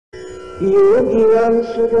Yogi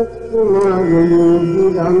Ramsuratkumar, Yogi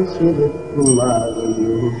Ramsuratkumar,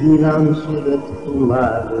 Yogi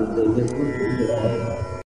Ramsuratkumar, Jaya Guru.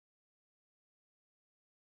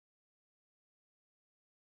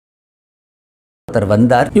 ஒருத்தர்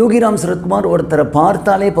வந்தார். யோகி ராம்சுரத்குமார் ஒருத்தரை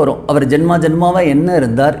பார்த்தாலே போறோம், அவர் ஜென்மா ஜென்மாவா என்ன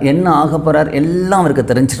இருந்தார், என்ன ஆக போறார் எல்லாம் அவருக்கு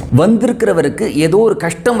தெரிஞ்சிடும். வந்திருக்கிறவருக்கு ஏதோ ஒரு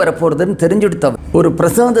கஷ்டம் வரப்போறதுன்னு தெரிஞ்சுடுத்த ஒரு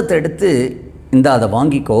பிரசாதத்தை எடுத்து இந்த அதை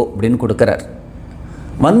வாங்கிக்கோ அப்படின்னு கொடுக்குறார்.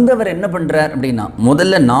 வந்தவர் என்ன பண்றார் அப்படின்னா,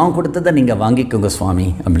 முதல்ல நான் கொடுத்ததை நீங்க வாங்கிக்கோங்க சுவாமி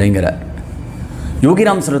அப்படிங்கிறார். யோகி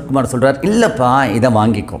ராம்சுரத்குமார் சொல்றார், இல்லப்பா இதை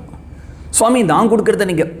வாங்கிக்கோ சுவாமி, நான் கொடுக்கறத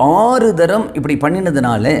நீங்க 6 தரம் இப்படி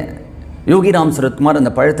பண்ணினதுனால யோகி ராம்சுரத்குமார்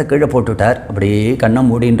அந்த பழத்தை கீழே போட்டுட்டார். அப்படியே கண்ணை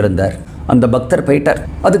மூடின்னு இருந்தார். அந்த பக்தர் போயிட்டார்.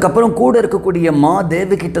 அதுக்கப்புறம் கூட இருக்கக்கூடிய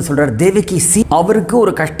தேவகிட்ட சொல்றார், தேவகி அவருக்கு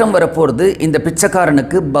ஒரு கஷ்டம் வரப்போறது, இந்த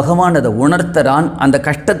பிச்சைக்காரனுக்கு பகவான் அதை உணர்த்துறான், அந்த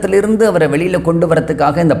கஷ்டத்திலிருந்து அவரை வெளியில கொண்டு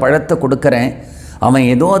வரத்துக்காக இந்த பழத்தை கொடுக்கறேன், அவன்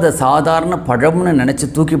ஏதோ அதை சாதாரண பழம்னு நினைச்சு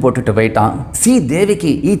தூக்கி போட்டுட்டு போயிட்டான்.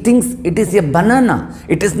 Devaki, he thinks it is a banana,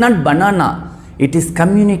 it is not banana, it is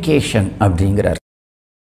communication அப்படிங்கிறார்.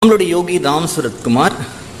 நம்மளுடைய யோகி ராம்சுரத்குமார்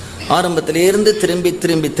ஆரம்பத்திலேருந்து திரும்பி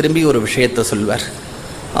திரும்பி திரும்பி ஒரு விஷயத்தை சொல்வார்.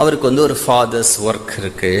 அவருக்கு ஒரு ஃபாதர்ஸ்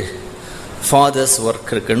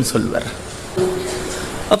ஒர்க் இருக்குன்னு சொல்வார்.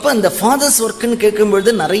 அப்போ அந்த ஃபாதர்ஸ் ஒர்க்குன்னு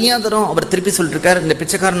கேட்கும்பொழுது நிறையா தரம் அவர் திருப்பி சொல்லியிருக்கார், இந்த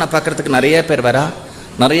பிச்சைக்காரனை பார்க்கறதுக்கு நிறைய பேர் வரா,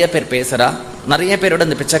 நிறைய பேர் பேசுகிறா, நிறைய பேரோட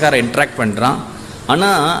இந்த பிச்சைக்காரன் இன்ட்ராக்ட் பண்ணுறான்,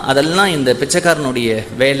 ஆனால் அதெல்லாம் இந்த பிச்சைக்காரனுடைய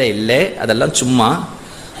வேலை இல்லை, அதெல்லாம் சும்மா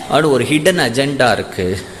அது ஒரு ஹிடன் அஜெண்டா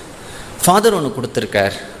இருக்குது, ஃபாதர் ஒன்று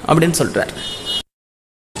கொடுத்துருக்கார் அப்படின்னு சொல்கிறார்.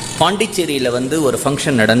 பாண்டிச்சேரியில் ஒரு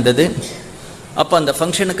ஃபங்க்ஷன் நடந்தது. அப்போ அந்த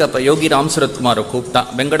ஃபங்க்ஷனுக்கு அப்போ யோகி ராம்சுரத்குமாரை கூப்பிட்டான்.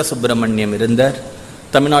 வெங்கட சுப்பிரமணியம் இருந்தார்,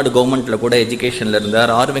 தமிழ்நாடு கவர்மெண்ட்டில் கூட எஜுகேஷனில்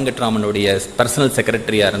இருந்தார், ஆர் வெங்கட்ராமனுடைய பர்சனல்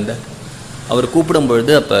செக்ரட்டரியாக இருந்தார். அவர்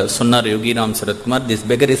கூப்பிடும்பொழுது அப்போ சொன்னார் யோகி Ramsuratkumar, this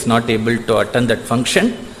beggar is not able to attend that function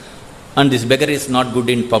and this beggar is not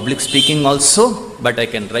good in public speaking also, but I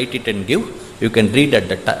can write it and give, you can read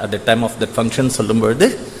at the time of that function சொல்லும்பொழுது,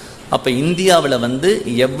 அப்போ இந்தியாவில்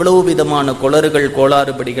எவ்வளவு விதமான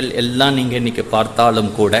கோளாறுபடிகள் எல்லாம் நீங்கள் இன்னைக்கு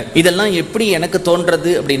பார்த்தாலும் கூட இதெல்லாம் எப்படி எனக்கு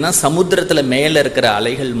தோன்றது அப்படின்னா, சமுத்திரத்தில் மேலே இருக்கிற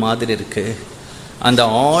அலைகள் மாதிரி இருக்கு, அந்த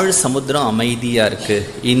ஆழ் சமுத்திரம் அமைதியாக இருக்கு,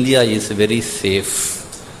 India is very safe,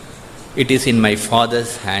 it is in my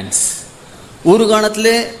fathers hands. ஒரு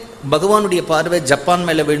காலத்தில் பகவானுடைய பார்வை ஜப்பான்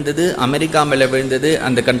மேலே விழுந்தது, அமெரிக்கா மேலே விழுந்தது,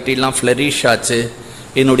 அந்த கண்ட்ரிலாம் ஃப்ளரிஷ் ஆச்சு.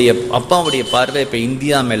 என்னுடைய அப்பாவுடைய பார்வை இப்போ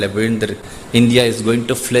இந்தியா மேலே விழுந்திருக்கு. India is going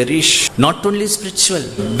to flourish, not only spiritual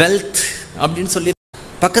wealth அப்படின்னு சொல்லி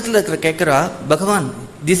பக்கத்தில் இருக்கிற கேட்குறா, பகவான்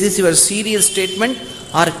this is your serious statement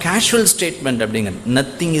R casual statement அப்படிங்க.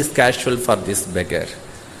 Nothing is casual for this beggar,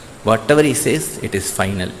 what ever he says it is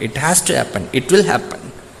final, it has to happen, it will happen.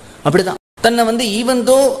 அப்படிதான் தன்னை even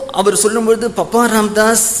though அவர் சொல்லும்பொழுது Papa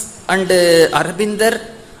Ramdas and Aravindar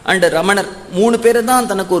and ரமணர் 3 பேரை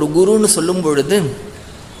தான் தனக்கு ஒரு குருன்னு சொல்லும் பொழுது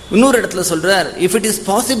இன்னொரு இடத்துல சொல்றார், if it is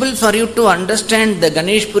possible for you to understand the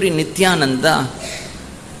Ganeshpuri Nithyananda,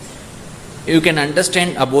 you can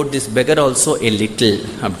understand about this beggar also a little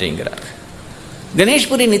அப்படிங்கிறார்.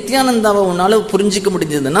 கணேஷ்புரி நித்யானந்தாவை உன்னால புரிஞ்சிக்க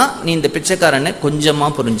முடிஞ்சதுன்னா நீ இந்த பிச்சைக்காரனை கொஞ்சமா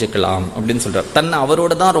புரிஞ்சுக்கலாம் அப்படின்னு சொல்றார். தன்னை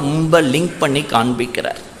அவரோட தான் ரொம்ப லிங்க் பண்ணி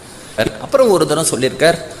காண்பிக்கிறார். அப்புறம் ஒரு தரம்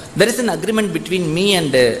சொல்லியிருக்கார், there is an agreement between me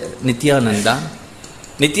and Nityananda.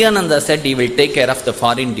 Nityananda said he will take care of the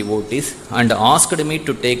foreign devotees and asked me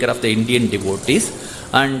to take care of the Indian devotees.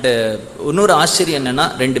 And இன்னொரு ஆச்சரியம் என்னன்னா,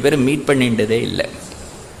 2 பேரும் மீட் பண்ணிட்டதே இல்லை.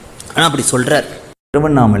 ஆனால் அப்படி சொல்றார்.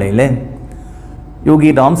 திருவண்ணாமலையில்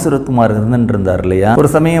யோகி ராம்சுரத்குமார் இருந்துருந்தார் இல்லையா,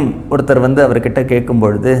 ஒரு சமயம் ஒருத்தர் அவர்கிட்ட கேட்கும்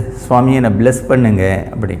பொழுது, சுவாமி என்னை பிளஸ் பண்ணுங்க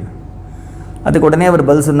அப்படின்னு. அதுக்கு உடனே அவர்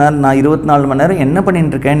பதில் சொன்னார், நான் 24 மணி நேரம் என்ன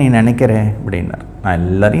பண்ணிட்டு இருக்கேன் நீ நினைக்கிறேன் அப்படின்னார். நான்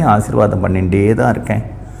எல்லாரையும் ஆசீர்வாதம் பண்ணிகிட்டே தான் இருக்கேன்,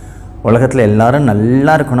 உலகத்தில் எல்லாரும்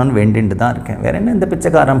நல்லா இருக்கணும்னு வேண்டிட்டு தான் இருக்கேன், வேற என்ன இந்த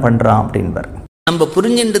பிச்சைக்காரன் பண்ணுறான் அப்படின்பார். நம்ம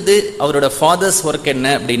புரிஞ்சின்றது அவரோட ஃபாதர்ஸ் ஒர்க்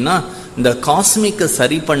என்ன அப்படின்னா, இந்த காஸ்மிக்கை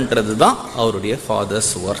சரி பண்ணுறது தான் அவருடைய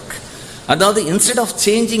ஃபாதர்ஸ் ஒர்க். அதாவது instead of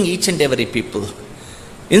changing each and every people,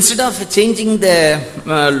 instead of changing the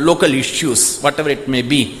local issues what ever it may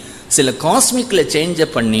be, சில காஸ்மிக்கில் சேஞ்சை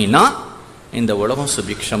பண்ணினா இந்த உலகம்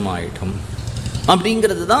சுபிக்ஷம் ஆகிடும்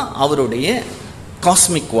அப்படிங்கிறது தான் அவருடைய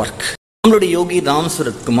காஸ்மிக் ஒர்க். நம்மளுடைய யோகி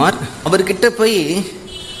ராம்சுரத்குமார் அவர்கிட்ட போய்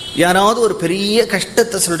யாராவது ஒரு பெரிய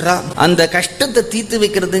கஷ்டத்தை சொல்றா, அந்த கஷ்டத்தை தீர்த்து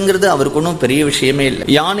வைக்கிறதுங்கிறது அவருக்கு ஒன்றும் பெரிய விஷயமே இல்லை.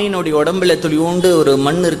 யானையினுடைய உடம்புல துளியோண்டு ஒரு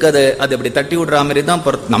மண் இருக்கு, அதை அப்படி தட்டி விடுற மாதிரி தான்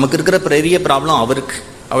நமக்கு இருக்கிற பெரிய ப்ராப்ளம் அவருக்கு.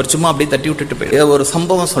 அவர் சும்மா அப்படியே தட்டி விட்டுட்டு போய் ஒரு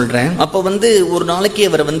சம்பவம் சொல்றேன். அப்போ ஒரு நாளைக்கு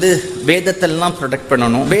அவர் வேதத்தெல்லாம் ப்ரொடெக்ட்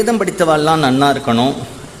பண்ணணும், வேதம் படித்தவாள்லாம் நன்னா இருக்கணும்,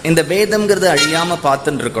 இந்த வேதம்ங்கிறது அழியாம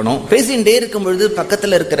பார்த்துட்டு இருக்கணும். பேசிகிட்டே இருக்கும் பொழுது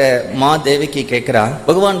பக்கத்துல இருக்கிற மாதேவகி கேட்கிறா,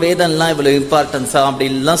 பகவான் வேதம்லாம் இவ்வளவு இம்பார்ட்டன்ஸா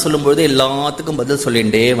அப்படின்லாம் சொல்லும்பொழுது எல்லாத்துக்கும் பதில்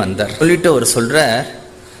சொல்லிகிட்டே வந்தார். சொல்லிட்டு அவர் சொல்ற,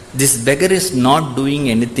 this beggar is not doing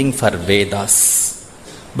anything for Vedas,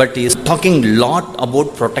 but he is talking lot about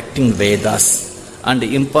protecting Vedas and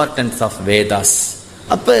the importance of Vedas.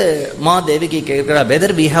 அப்ப மாதேவகி கேட்கிறா,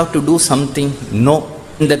 whether we have to do something? No.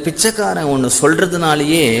 இந்த பிச்சைக்காரன் ஒன்று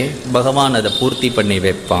சொல்றதுனாலேயே பகவான் அதை பூர்த்தி பண்ணி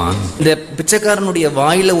வைப்பான். இந்த பிச்சைக்காரனுடைய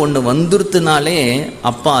வாயில ஒன்று வந்துருத்துனாலே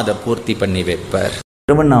அப்பா அதை பூர்த்தி பண்ணி வைப்பார்.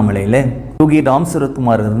 திருவண்ணாமலையில யோகி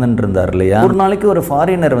ராம்சுரத்குமார் இருந்தார் இல்லையா, ஒரு நாளைக்கு ஒரு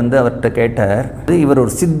ஃபாரினர் வந்து அவர்கிட்ட கேட்டார், இவர்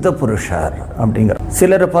ஒரு சித்த புருஷர் அப்படிங்கிறார்.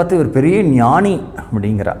 சிலரை பார்த்து இவர் பெரிய ஞானி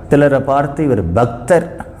அப்படிங்கிறார், சிலரை பார்த்து இவர் பக்தர்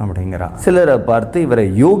அப்படிங்கிறார், சிலரை பார்த்து இவரை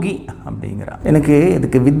யோகி அப்படிங்கிறார். எனக்கு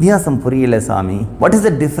இதுக்கு வித்தியாசம் புரியல சாமி. What is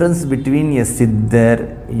the difference between எ சித்தர்,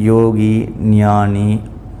 யோகி, ஞானி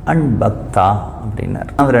அண்ட் பக்தா அப்படின்னார்.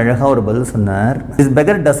 அவர் அழகா ஒரு பதில் சொன்னார், this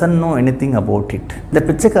beggar doesn't know anything about it. இந்த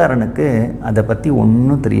பிச்சைக்காரனுக்கு அதை பற்றி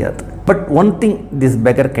ஒன்றும் தெரியாது. But one thing this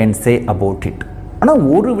beggar can say about it. ஆனால்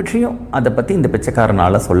ஒரு விஷயம் அதை பற்றி இந்த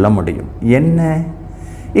பிச்சைக்காரனால் சொல்ல முடியும். என்ன?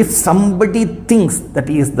 If somebody things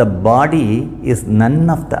that is the body is none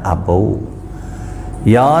of the above.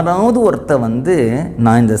 யாராவது ஒருத்த வந்து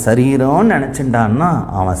நான் இந்த சரீரம்னு நினச்சிட்டான்னா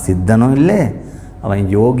அவன் சித்தனும் இல்லை, அவன்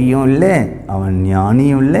யோகியும் இல்லை, அவன்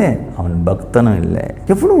ஞானியும் இல்லை, அவன் பக்தனும் இல்லை.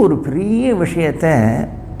 எவ்வளோ ஒரு பெரிய விஷயத்த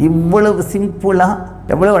இவ்வளவு சிம்பிளா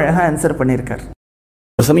எவ்வளவு அழகாக ஆன்சர் பண்ணியிருக்கார்.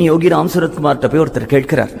 ஒரு சமயம் யோகி ராம்சுரத்குமார்கிட்ட போய் ஒருத்தர்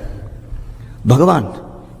கேட்கிறார், பகவான்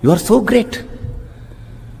you are so great,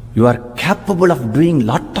 you are capable of doing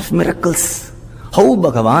lot of miracles, how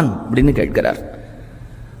பகவான் அப்படின்னு கேட்கிறார்.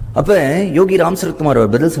 அப்ப யோகி ராம்சுரத்குமார்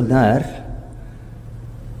ஒரு பதில் சொன்னார்,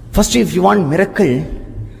 first if you want miracle,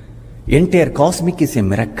 entire cosmic is a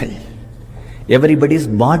miracle. Everybody's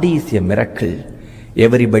body is a miracle.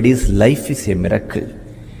 Everybody's life is a miracle.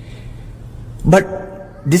 But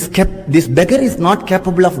this beggar is not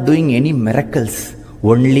capable of doing any miracles.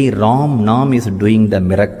 Only Ram Nam is doing the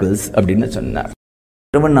miracles. அப்படின்னு சொன்னார்.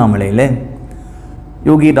 திருவண்ணாமலையில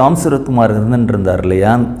யோகி ராம்சுரத்குமார் இருந்தார்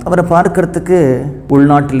இல்லையா, அவரை பார்க்கறதுக்கு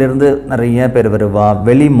உள்நாட்டிலிருந்து நிறைய பேர் வருவா,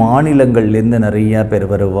 வெளி மாநிலங்கள்லேருந்து நிறைய பேர்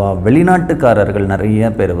வருவா, வெளிநாட்டுக்காரர்கள் நிறைய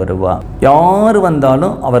பேர் வருவா. யார்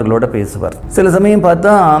வந்தாலும் அவர்களோட பேசுவார். சில சமயம்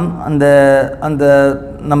பார்த்தா அந்த அந்த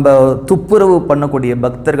நம்ம துப்புரவு பண்ணக்கூடிய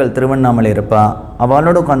பக்தர்கள் திருவண்ணாமலை இருப்பா,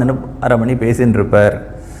 அவளோட உட்காந்து அரை மணி பேசின்னு இருப்பார்.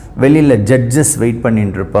 வெளியில் ஜட்ஜஸ் வெயிட்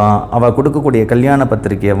பண்ணிட்டு இருப்பான், அவள் கொடுக்கக்கூடிய கல்யாண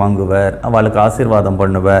பத்திரிகையை வாங்குவார், அவளுக்கு ஆசீர்வாதம்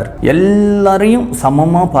பண்ணுவார். எல்லாரையும்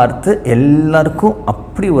சமமாக பார்த்து எல்லாருக்கும்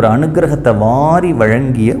அப்படி ஒரு அனுகிரகத்தை வாரி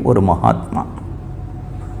வழங்கிய ஒரு மகாத்மா.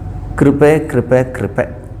 கிருபை கிருபை கிருபை,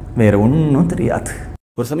 வேற ஒன்றும் தெரியாது.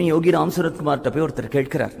 ஒரு சமயம் யோகி ராம்சுரத்குமார்கிட்ட போய் ஒருத்தர்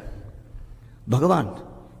கேட்கிறார், பகவான்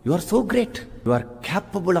you are so great, you are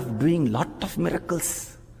capable of doing lot of miracles,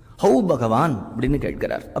 how பகவான் அப்படின்னு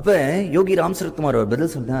கேட்கிறார். அப்ப யோகி ராம்சுரத்குமார் ஒரு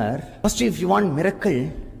பதில் சொன்னார், first if you want miracle,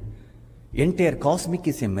 entire cosmic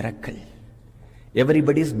is a miracle.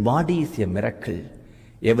 எவரிபடிஸ் body is a miracle.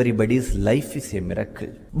 எவரிபடிஸ் life is a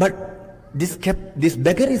miracle. But this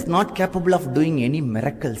beggar is not capable of doing any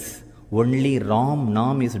miracles. Only Ram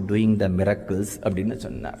Nam is doing the miracles அப்படின்னு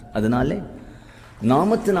சொன்னார். அதனால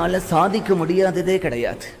நாமத்தினால சாதிக்க முடியாததே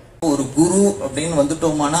கிடையாது. ஒரு குரு அப்படின்னு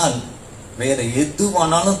வந்துட்டோமானால் வேற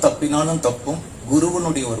எதுவானாலும் தப்பினாலும் தப்பும்.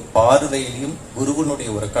 குருவனுடைய ஒரு பார்வையிலையும் குருவனுடைய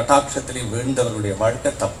ஒரு கட்டாட்சத்திலையும் வீழ்ந்தவர்களுடைய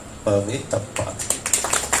வாழ்க்கை தப்பவே தப்பாது.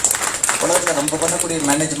 உலகத்துல நம்ம பண்ணக்கூடிய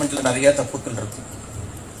மேனேஜ்மெண்ட்ல நிறைய தப்புக்கள் இருக்கு.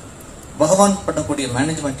 பகவான் பண்ணக்கூடிய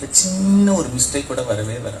மேனேஜ்மெண்ட்ல சின்ன ஒரு மிஸ்டேக் கூட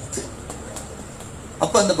வரவே வராது.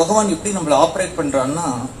 அப்ப அந்த பகவான் எப்படி நம்மளை ஆப்ரேட் பண்றான்னா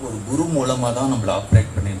ஒரு குரு மூலமா தான் நம்மளை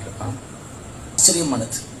ஆப்ரேட் பண்ணிட்டு இருக்கான்.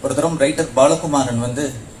 ஆச்சரியமானது. ஒரு தரம் ரைட்டர் பாலகுமாரன் வந்து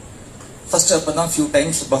ஃபர்ஸ்ட் அப்பதான் ஃபியூ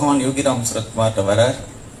டைம்ஸ் பகவான் யோகி ராம்சுரத்குமார்ட்ட வரார்.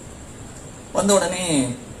 வந்த உடனே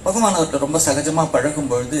பகவான் அவர்கிட்ட ரொம்ப சகஜமா பழகும்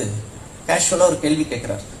பொழுது கேஷுவலா ஒரு கேள்வி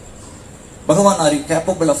கேட்கிறார், பகவான் are you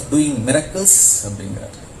capable of doing miracles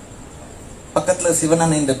அப்படிங்கிறார். பக்கத்துல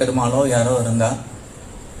சிவனானந்த பெருமாளோ யாரோ இருந்தா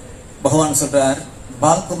பகவான் சொல்றார்,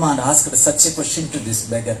 Balkumar asked such a question to this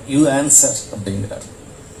beggar, you answer அப்படிங்கிறார்.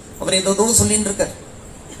 அவர் ஏதோ சொல்லிட்டு இருக்கார்.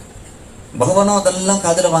 பகவானோ அதெல்லாம்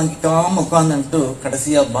காதுல வாங்கிக்காம உட்கார்ந்துட்டு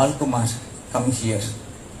கடைசியா Balkumar come here,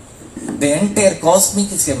 the entire cosmic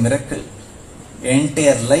is a miracle,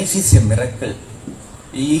 entire life is a miracle,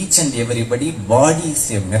 each and everybody body is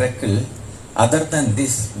a miracle, other than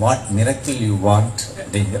this what miracle you want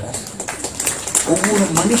அப்படிங்கிறார். ஒவ்வொரு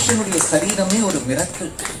மனுஷனுடைய சரீரமே ஒரு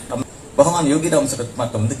மிரக்கிள். பகவான் யோகி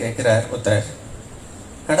ராம்சுரத்குமார் வந்து கேட்கிறார், ஒருத்தர்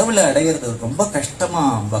கடவுளை அடையிறது ரொம்ப கஷ்டமா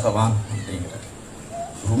பகவான் அப்படிங்கிறார்.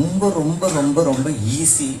 ரொம்ப ரொம்ப ரொம்ப ரொம்ப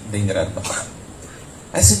ஈஸி அப்படிங்கிறார் பகவான்.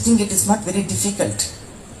 I think it is not very difficult.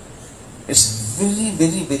 It's very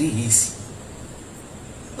very very easy.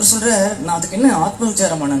 சொல்ற, நான் அதுக்கு என்ன ஆத்ம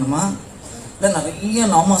விசாரம் பண்ணணுமா, இல்லை நிறைய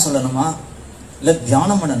நாமா சொல்லணுமா, இல்லை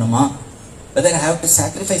தியானம் பண்ணணுமா, whether I have to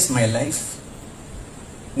sacrifice my life?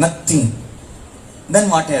 Nothing. Then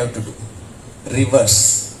what I have to do? Reverse.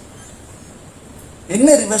 என்ன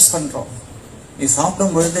ரிவர்ஸ் பண்றோம்? நீ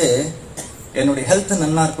சாப்பிடும் பொழுது என்னுடைய ஹெல்த்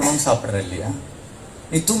நல்லா இருக்கணும்னு சாப்பிட்ற இல்லையா?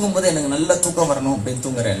 நீ தூங்கும்போது எனக்கு நல்ல தூக்கம் வரணும் அப்படின்னு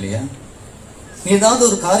தூங்குற இல்லையா? நீ ஏதாவது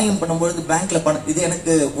ஒரு காரியம் பண்ணும்பொழுது பேங்க்ல பணம், இது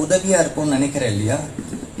எனக்கு உதவியா இருக்கும்னு நினைக்கிற இல்லையா?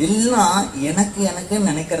 எல்லாம் எனக்கு எனக்குன்னு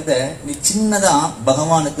நினைக்கிறத நீ சின்னதா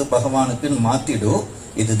பகவானுக்கு பகவானுக்குன்னு மாத்திடு.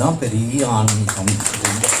 இதுதான் பெரிய ஆன்மீகம்.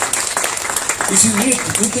 If you eat,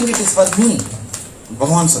 you think it is for me.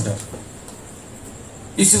 பகவான் சொல்றார்.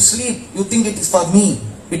 If you sleep, you think it is for me.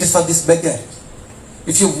 It is for this beggar.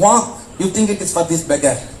 If you walk, you think it is for this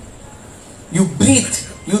beggar. You breathe,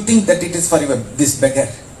 you think that it is for this beggar.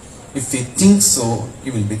 If you think so,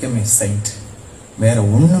 you will become a saint. வேற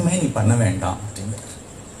ஒண்ணுமே நீ பண்ண வேண்டாம் அப்படிங்கிறார்.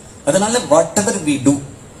 அதனால whatever we do,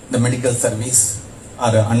 the medical service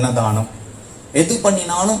or அன்னதானம், எது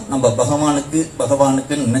பண்ணினாலும் நம்ம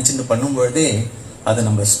பகவானுக்கு நினைச்சுட்டு பண்ணும்பொழுதே அது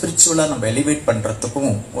நம்ம ஸ்பிரிச்சுவலா நம்ம எலிவேட்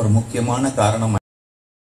பண்றதுக்கும் ஒரு முக்கியமான காரணம்.